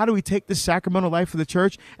experience, how do we take this sacramental life of the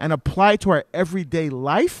church and apply it to our everyday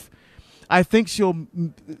life? I think she'll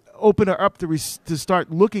open her up to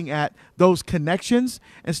start looking at those connections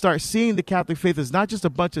and start seeing the Catholic faith as not just a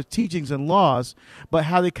bunch of teachings and laws, but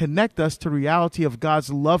how they connect us to reality of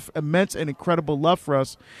God's love, immense and incredible love for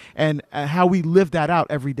us, and how we live that out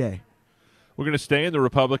every day. We're going to stay in the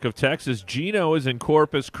Republic of Texas. Gino is in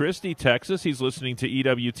Corpus Christi, Texas. He's listening to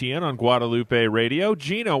EWTN on Guadalupe Radio.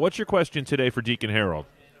 Gino, what's your question today for Deacon Harold?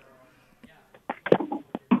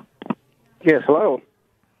 Yes, hello.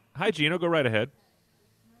 Hi, Gino. Go right ahead.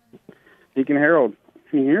 Deacon Harold,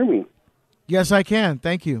 can you hear me? Yes, I can.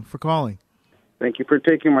 Thank you for calling. Thank you for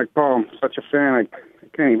taking my call. I'm such a fan. I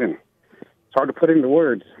can't even. It's hard to put into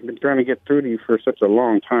words. I've been trying to get through to you for such a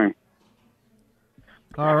long time.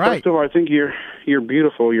 All right. First of all, I think you're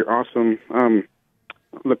beautiful. You're awesome.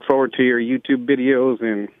 Look forward to your YouTube videos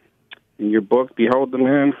and your book, Behold the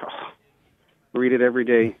Man. Oh, read it every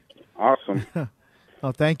day. Awesome.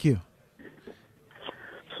 Oh, thank you.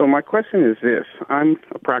 So my question is this. I'm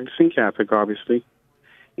a practicing Catholic, obviously,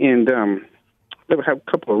 and I have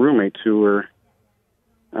a couple of roommates who were,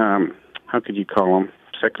 how could you call them,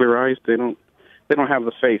 secularized. They don't have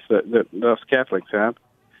the faith that us Catholics have.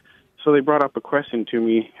 So they brought up a question to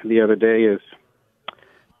me the other day is,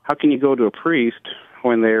 how can you go to a priest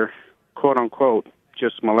when they're, quote unquote,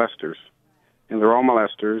 just molesters? And they're all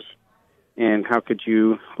molesters, and how could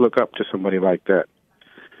you look up to somebody like that?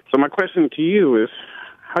 So my question to you is,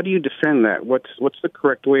 how do you defend that? What's the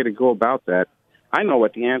correct way to go about that? I know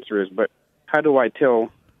what the answer is, but how do I tell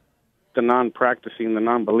the non-practicing, the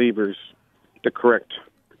non-believers, the correct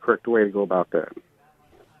way to go about that?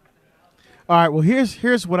 All right. Well,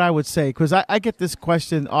 here's what I would say, because I get this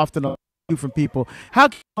question often from people. How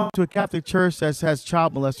can you go to a Catholic church that has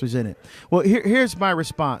child molesters in it? Well, here's my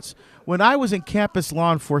response. When I was in campus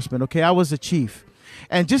law enforcement, okay, I was a chief,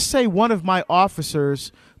 and just say one of my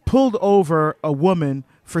officers pulled over a woman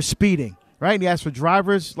for speeding, right? And he asked for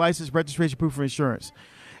driver's license, registration, proof of insurance.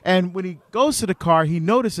 And when he goes to the car, he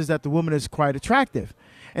notices that the woman is quite attractive.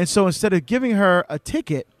 And so instead of giving her a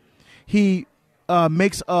ticket, he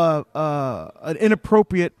makes an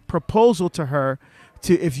inappropriate proposal to her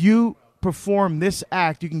to, if you perform this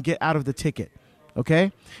act, you can get out of the ticket.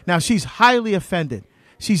 Okay? Now, she's highly offended.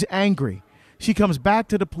 She's angry. She comes back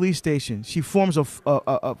to the police station. She files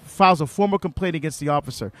a formal complaint against the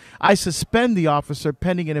officer. I suspend the officer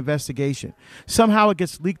pending an investigation. Somehow it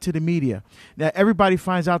gets leaked to the media. Now everybody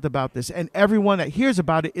finds out about this, and everyone that hears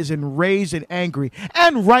about it is enraged and angry,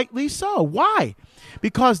 and rightly so. Why?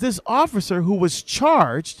 Because this officer who was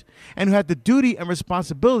charged and who had the duty and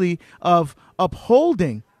responsibility of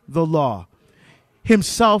upholding the law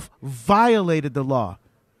himself violated the law.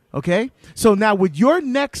 Okay? So now would your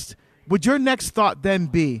next thought then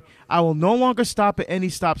be, I will no longer stop at any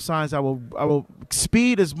stop signs. I will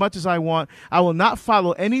speed as much as I want. I will not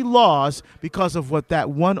follow any laws because of what that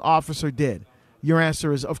one officer did? Your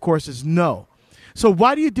answer is, of course, is no. So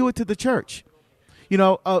why do you do it to the church? You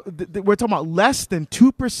know, we're talking about less than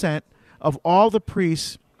 2% of all the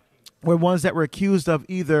priests were ones that were accused of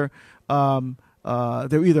either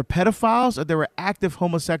they were either pedophiles or they were active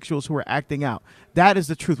homosexuals who were acting out. That is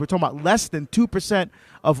the truth. We're talking about less than 2%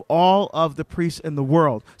 of all of the priests in the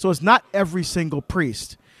world. So it's not every single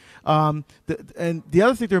priest. And the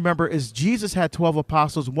other thing to remember is Jesus had 12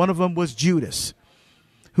 apostles. One of them was Judas,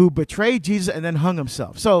 who betrayed Jesus and then hung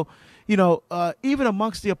himself. So, you know, even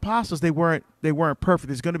amongst the apostles, they weren't perfect.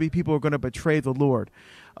 There's going to be people who are going to betray the Lord.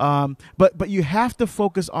 But you have to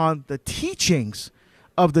focus on the teachings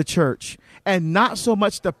of the church and not so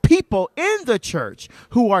much the people in the church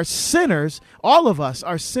who are sinners. All of us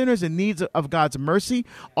are sinners in need of God's mercy.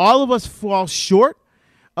 All of us fall short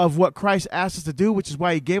of what Christ asked us to do, which is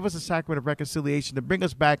why he gave us a sacrament of reconciliation to bring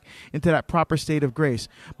us back into that proper state of grace.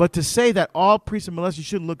 But to say that all priests and molesters, you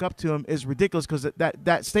shouldn't look up to him is ridiculous, because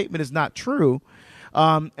that statement is not true.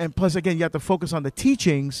 And plus, again, you have to focus on the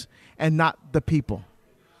teachings and not the people.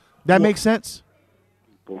 That makes sense?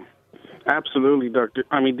 Absolutely,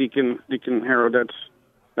 Deacon Harold.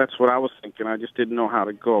 That's what I was thinking. I just didn't know how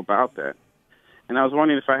to go about that. And I was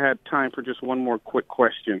wondering if I had time for just one more quick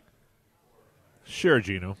question. Sure,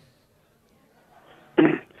 Gino.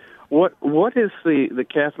 What is the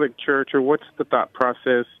Catholic Church, or what's the thought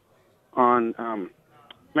process on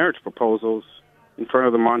marriage proposals in front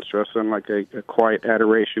of the monstrous and like a quiet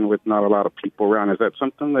adoration with not a lot of people around? Is that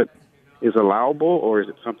something that is allowable, or is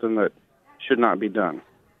it something that should not be done.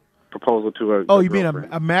 Proposal to a Oh, you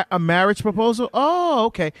girlfriend. mean a marriage proposal? Oh,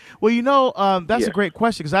 okay. Well, that's Yeah. a great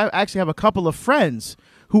question because I actually have a couple of friends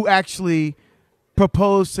who actually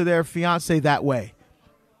proposed to their fiance that way.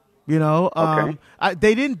 Okay.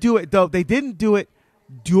 They didn't do it though. They didn't do it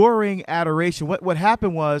during adoration. What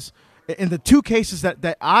happened was, in the two cases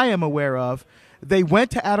that I am aware of, they went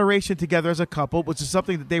to adoration together as a couple, which is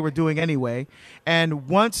something that they were doing anyway. And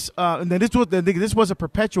once, and then this was a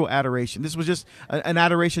perpetual adoration. This was just an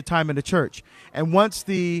adoration time in the church. And once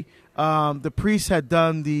the priest had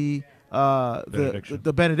done the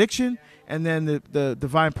benediction, and then the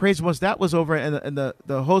divine praise, once that was over and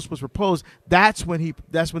the host was proposed, that's when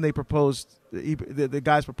they proposed. The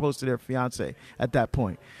guys proposed to their fiance at that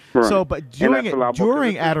point. Right. So, but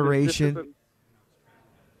during adoration.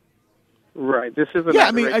 Right. This is an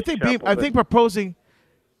I mean, adoration I think proposing.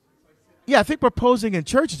 Yeah, I think proposing in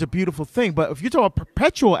church is a beautiful thing. But if you're talking about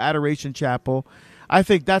perpetual adoration chapel, I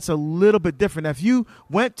think that's a little bit different. If you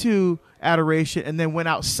went to adoration and then went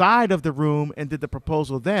outside of the room and did the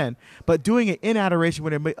proposal then, but doing it in adoration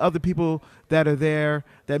when there may other people that are there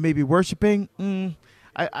that may be worshiping, I'm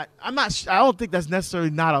not. I don't think that's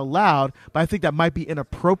necessarily not allowed, but I think that might be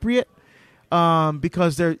inappropriate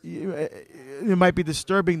because it might be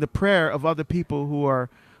disturbing the prayer of other people who are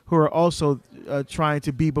also trying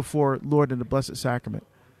to be before Lord in the Blessed Sacrament.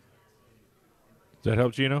 Does that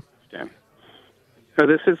help, Gino? Yeah. So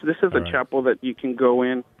this is a right. chapel that you can go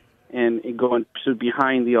in and go into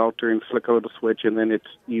behind the altar and flick a little switch, and then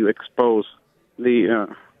you expose the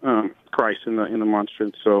Christ in the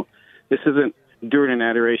monstrance. So this isn't during an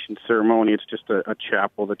adoration ceremony. It's just a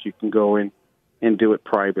chapel that you can go in and do it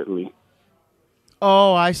privately.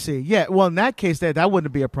 Oh, I see. Yeah. Well, in that case, that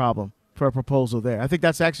wouldn't be a problem for a proposal there. I think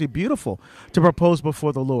that's actually beautiful to propose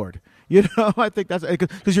before the Lord. I think that's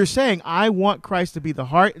because you're saying, I want Christ to be the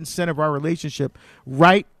heart and center of our relationship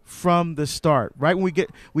right from the start. Right when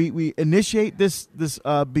we initiate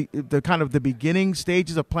the kind of the beginning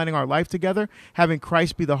stages of planning our life together, having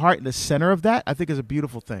Christ be the heart and the center of that, I think is a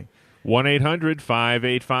beautiful thing.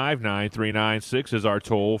 1-800-585-9396 is our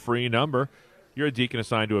toll-free number. You're a deacon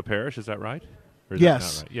assigned to a parish, is that right? Or is yes.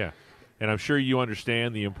 that not right? Yeah. And I'm sure you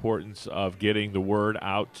understand the importance of getting the word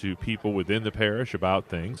out to people within the parish about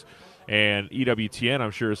things. And EWTN,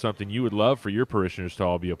 I'm sure, is something you would love for your parishioners to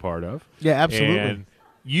all be a part of. Yeah, absolutely. And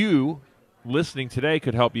you listening today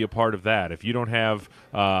could help be a part of that. If you don't have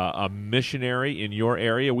a missionary in your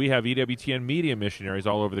area, we have EWTN media missionaries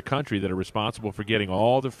all over the country that are responsible for getting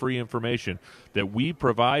all the free information that we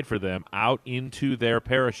provide for them out into their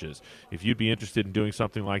parishes. If you'd be interested in doing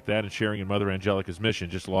something like that and sharing in Mother Angelica's mission,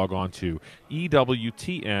 just log on to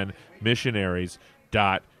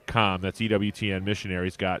EWTNmissionaries.com. That's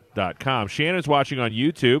EWTNmissionaries.com. Shannon's watching on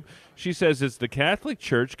YouTube. She says, is the Catholic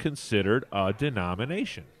Church considered a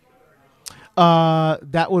denomination?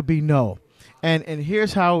 That would be no. And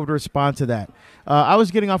here's how I would respond to that. I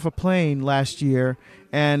was getting off a plane last year,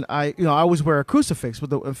 and I always wear a crucifix.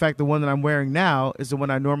 In fact, the one that I'm wearing now is the one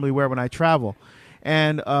I normally wear when I travel.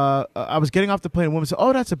 And I was getting off the plane, and a woman said,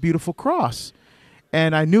 "Oh, that's a beautiful cross."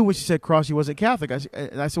 And I knew when she said cross, she wasn't Catholic.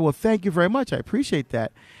 And I said, "Well, thank you very much. I appreciate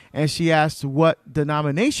that." And she asked what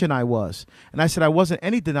denomination I was. And I said, "I wasn't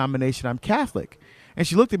any denomination. I'm Catholic." And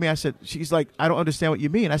she looked at me. She's like, "I don't understand what you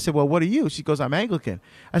mean." I said, "Well, what are you?" She goes, "I'm Anglican."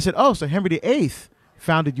 I said, "Oh, so Henry VIII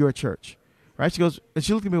founded your church, right?" She goes, and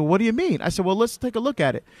she looked at me, "Well, what do you mean?" I said, "Well, let's take a look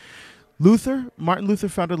at it. Martin Luther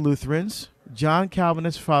founded Lutherans. John Calvin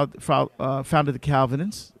founded the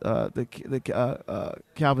Calvinists,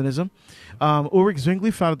 Calvinism. Ulrich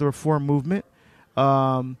Zwingli founded the Reform movement.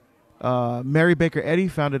 Mary Baker Eddy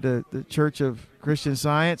founded the Church of Christian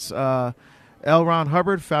Science. L. Ron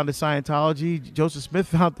Hubbard founded Scientology. Joseph Smith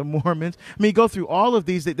founded the Mormons. I mean, you go through all of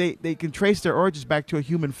these. They can trace their origins back to a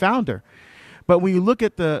human founder. But when you look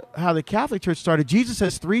at how the Catholic Church started, Jesus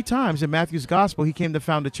says 3 times in Matthew's Gospel he came to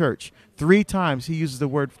found a church. 3 times he uses the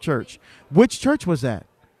word church. Which church was that?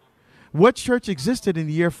 What church existed in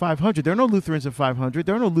the year 500? There are no Lutherans in 500.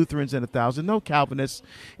 There are no Lutherans in 1,000. No Calvinists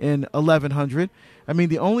in 1100. I mean,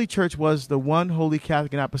 the only church was the one Holy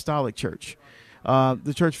Catholic and Apostolic Church.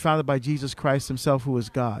 The church founded by Jesus Christ himself, who is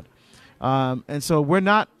God. And so we're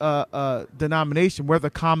not a denomination. We're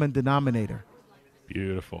the common denominator.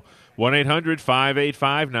 Beautiful.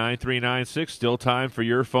 1-800-585-9396. Still time for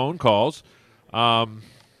your phone calls. Well,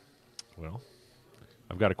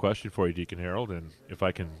 I've got a question for you, Deacon Harold, and if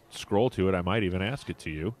I can scroll to it, I might even ask it to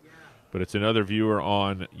you. But it's another viewer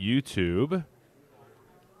on YouTube.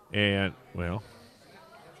 And, well,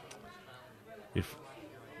 if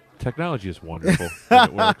technology is wonderful when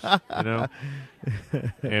it works,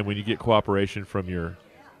 And when you get cooperation from your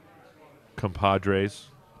compadres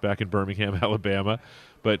back in Birmingham, Alabama.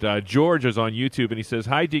 But George is on YouTube, and he says,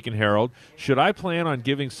 "Hi, Deacon Harold. Should I plan on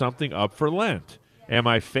giving something up for Lent? Am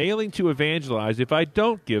I failing to evangelize if I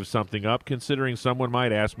don't give something up, considering someone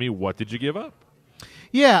might ask me, what did you give up?"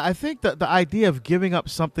 Yeah, I think that the idea of giving up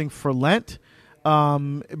something for Lent,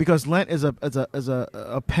 because Lent is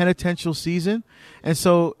a penitential season, and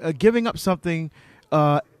so giving up something,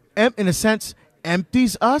 in a sense,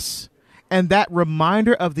 empties us, and that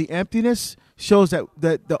reminder of the emptiness shows that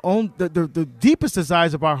the deepest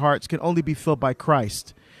desires of our hearts can only be filled by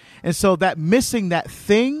Christ, and so that missing that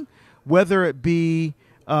thing, whether it be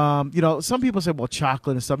some people say, well,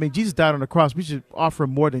 chocolate and stuff. I mean, Jesus died on the cross. We should offer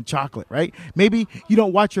him more than chocolate, right? Maybe you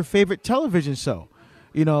don't watch your favorite television show,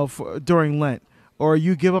 during Lent, or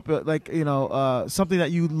you give up something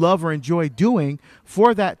that you love or enjoy doing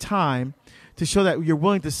for that time to show that you're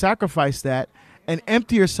willing to sacrifice that and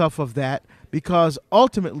empty yourself of that, because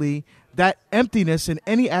ultimately that emptiness in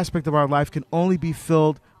any aspect of our life can only be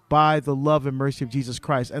filled by the love and mercy of Jesus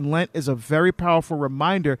Christ. And Lent is a very powerful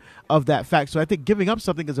reminder of that fact. So I think giving up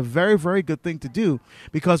something is a very, very good thing to do,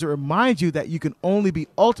 because it reminds you that you can only be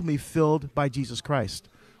ultimately filled by Jesus Christ.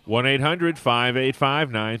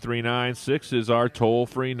 1-800-585-9396 is our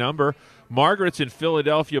toll-free number. Margaret's in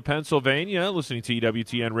Philadelphia, Pennsylvania, listening to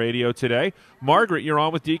EWTN Radio today. Margaret, you're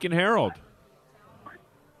on with Deacon Harold.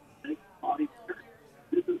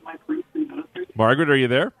 Margaret, are you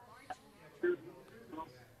there?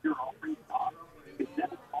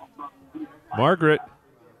 Margaret.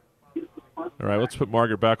 All right, let's put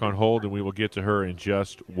Margaret back on hold, and we will get to her in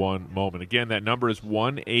just one moment. Again, that number is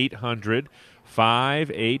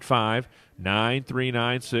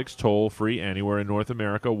 1-800-585-9396, toll-free anywhere in North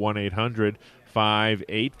America,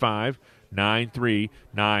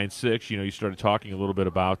 1-800-585-9396. You started talking a little bit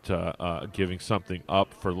about giving something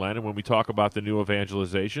up for Lent, and when we talk about the new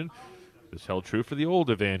evangelization, this held true for the old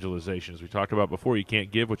evangelization. As we talked about before, you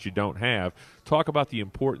can't give what you don't have. Talk about the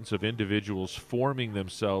importance of individuals forming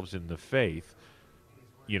themselves in the faith,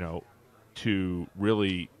 to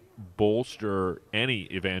really bolster any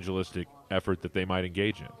evangelistic effort that they might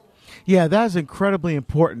engage in. Yeah, that is incredibly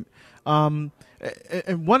important. And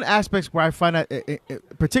one aspect where I find that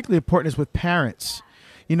particularly important is with parents.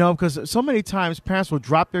 Because so many times parents will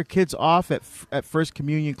drop their kids off at First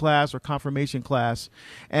Communion class or confirmation class,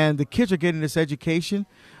 and the kids are getting this education,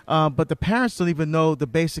 but the parents don't even know the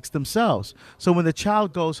basics themselves. So when the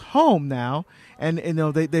child goes home now, and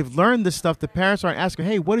they've learned this stuff, the parents aren't asking,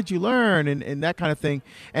 "Hey, what did you learn?" and that kind of thing.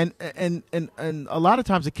 And a lot of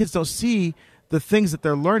times the kids don't see the things that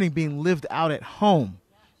they're learning being lived out at home.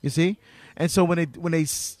 You see, and so when they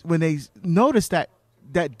notice that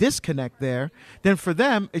disconnect there, then for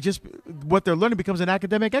them, what they're learning becomes an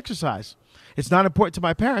academic exercise. It's not important to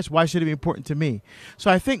my parents. Why should it be important to me?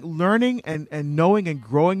 So I think learning and knowing and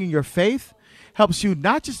growing in your faith helps you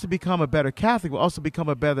not just to become a better Catholic, but also become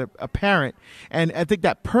a parent. And I think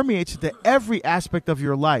that permeates into every aspect of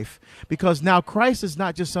your life, because now Christ is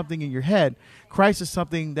not just something in your head. Christ is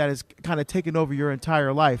something that is kind of taken over your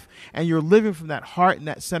entire life, and you're living from that heart and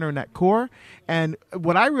that center and that core. And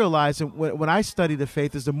what I realize when I study the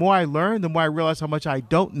faith is the more I learn, the more I realize how much I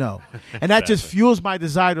don't know. And that just fuels my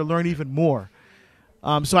desire to learn even more.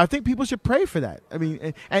 So I think people should pray for that. I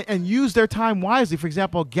mean, and use their time wisely. For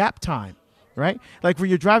example, gap time. Right? Like when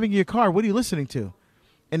you're driving your car, what are you listening to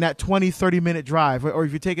in that 20, 30-minute drive? Or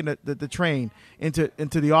if you're taking the train into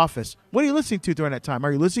the office, what are you listening to during that time?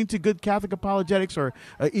 Are you listening to good Catholic apologetics or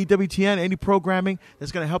EWTN, any programming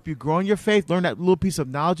that's going to help you grow in your faith, learn that little piece of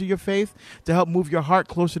knowledge of your faith to help move your heart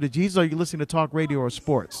closer to Jesus? Or are you listening to talk radio or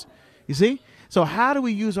sports? You see? So how do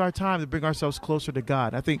we use our time to bring ourselves closer to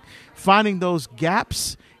God? I think finding those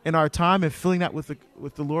gaps in our time and filling that with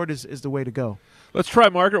the Lord is the way to go. Let's try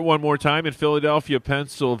Margaret one more time in Philadelphia,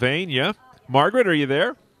 Pennsylvania. Margaret, are you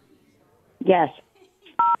there? Yes.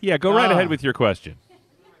 Yeah, go right ahead with your question.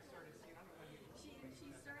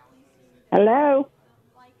 Hello?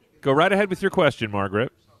 Go right ahead with your question,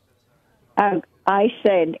 Margaret. I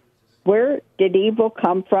said, where did evil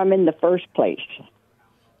come from in the first place?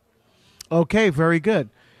 Okay, very good.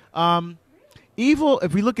 Evil,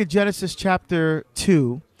 if we look at Genesis chapter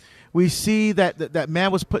 2, we see that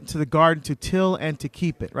man was put into the garden to till and to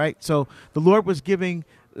keep it, right? So the Lord was giving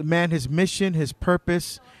man his mission, his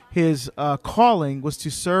purpose, his calling was to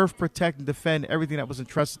serve, protect, and defend everything that was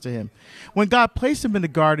entrusted to him. When God placed him in the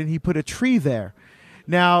garden, he put a tree there.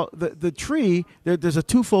 Now, the tree, there's a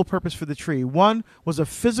twofold purpose for the tree. One was a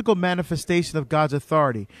physical manifestation of God's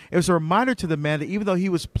authority. It was a reminder to the man that even though he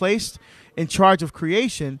was placed in charge of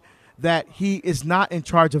creation, that he is not in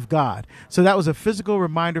charge of God. So that was a physical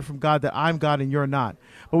reminder from God that I'm God and you're not.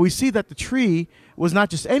 But we see that the tree was not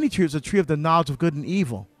just any tree, it was a tree of the knowledge of good and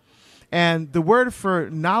evil. And the word for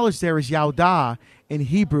knowledge there is yaudah in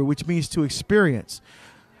Hebrew, which means to experience.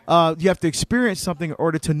 You have to experience something in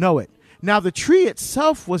order to know it. Now, the tree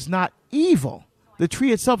itself was not evil. The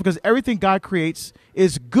tree itself, because everything God creates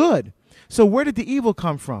is good. So where did the evil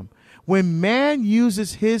come from? When man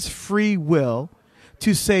uses his free will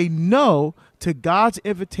to say no to God's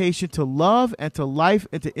invitation to love and to life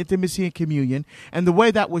and to intimacy and communion. And the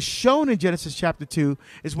way that was shown in Genesis chapter 2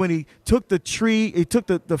 is when he took the tree, he took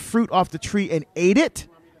the fruit off the tree and ate it,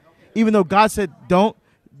 even though God said, don't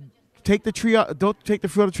take the tree out, don't take the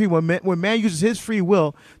fruit of the tree. When man uses his free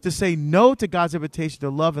will to say no to God's invitation to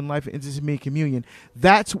love and life and intimacy and communion,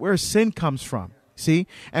 that's where sin comes from. See?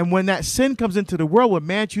 And when that sin comes into the world, when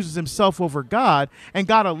man chooses himself over God, and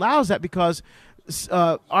God allows that because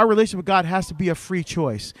our relationship with God has to be a free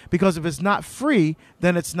choice, because if it's not free,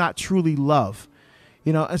 then it's not truly love,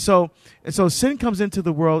 you know. And so sin comes into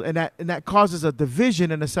the world, and that causes a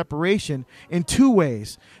division and a separation in two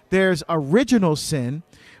ways. There's original sin,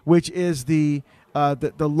 which is the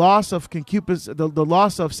loss of concupiscence, the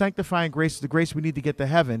loss of sanctifying grace, the grace we need to get to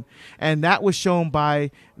heaven, and that was shown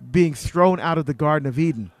by being thrown out of the Garden of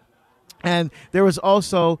Eden. And there was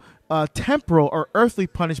also temporal or earthly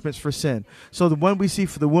punishments for sin. So the one we see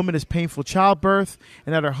for the woman is painful childbirth,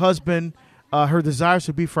 and that her husband, her desire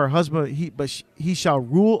should be for her husband, he shall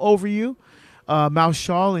rule over you.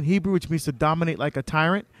 Maushal in Hebrew, which means to dominate like a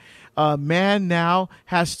tyrant. Man now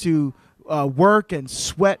has to work and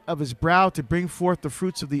sweat of his brow to bring forth the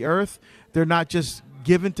fruits of the earth. They're not just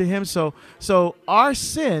given to him. So our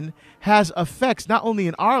sin has effects not only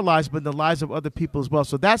in our lives, but in the lives of other people as well.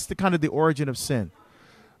 So that's the kind of the origin of sin.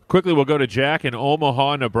 Quickly, we'll go to Jack in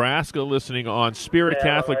Omaha, Nebraska, listening on Spirit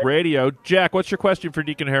Catholic Radio. Jack, what's your question for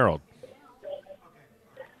Deacon Harold?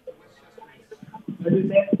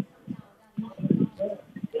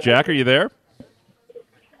 Jack, are you there?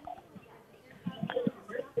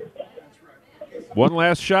 One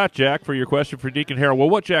last shot, Jack, for your question for Deacon Harold. Well,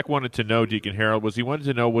 what Jack wanted to know, Deacon Harold, was he wanted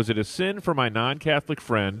to know, was it a sin for my non-Catholic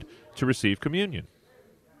friend to receive communion?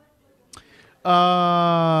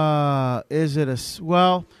 Is it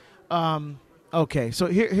okay, so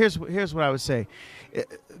here's what I would say.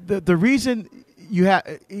 The reason you have,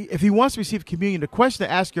 if he wants to receive communion, the question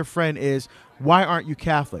to ask your friend is, why aren't you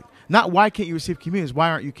Catholic? Not why can't you receive communion, it's why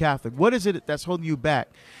aren't you Catholic? What is it that's holding you back?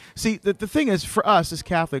 See, the thing is, for us as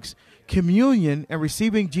Catholics, communion and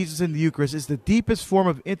receiving Jesus in the Eucharist is the deepest form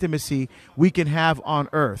of intimacy we can have on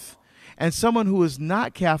earth. And someone who is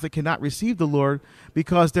not Catholic cannot receive the Lord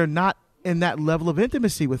because they're not in that level of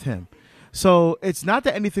intimacy with him. So it's not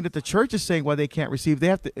that anything that the church is saying why they can't receive. They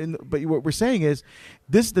have to. But what we're saying is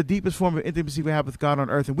this is the deepest form of intimacy we have with God on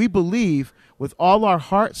earth. And we believe with all our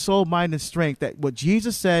heart, soul, mind, and strength that what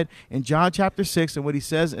Jesus said in John chapter 6 and what he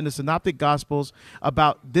says in the Synoptic Gospels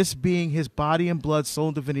about this being his body and blood, soul,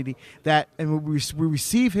 and divinity, and we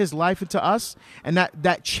receive his life into us, and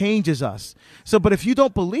that changes us. So, but if you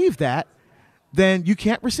don't believe that, then you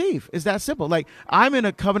can't receive. It's that simple. Like, I'm in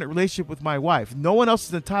a covenant relationship with my wife. No one else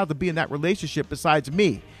is entitled to be in that relationship besides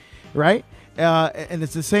me, right? And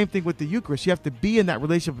it's the same thing with the Eucharist. You have to be in that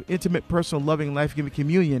relationship of intimate, personal, loving, life-giving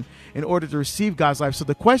communion in order to receive God's life. So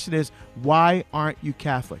the question is, why aren't you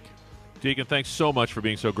Catholic? Deacon, thanks so much for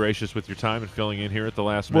being so gracious with your time and filling in here at the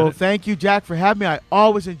last minute. Well, thank you, Jack, for having me. I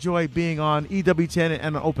always enjoy being on EWTN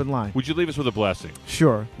and an open line. Would you leave us with a blessing?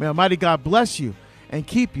 Sure. May Almighty God bless you and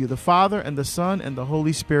keep you, the Father and the Son and the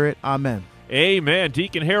Holy Spirit. Amen. Amen.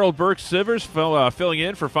 Deacon Harold Burke-Sivers filling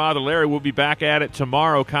in for Father Larry. We'll be back at it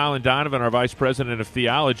tomorrow. Colin Donovan, our Vice President of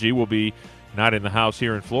Theology, will be not in the house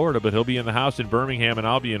here in Florida, but he'll be in the house in Birmingham, and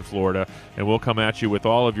I'll be in Florida, and we'll come at you with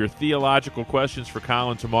all of your theological questions for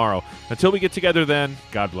Colin tomorrow. Until we get together then,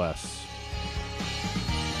 God bless.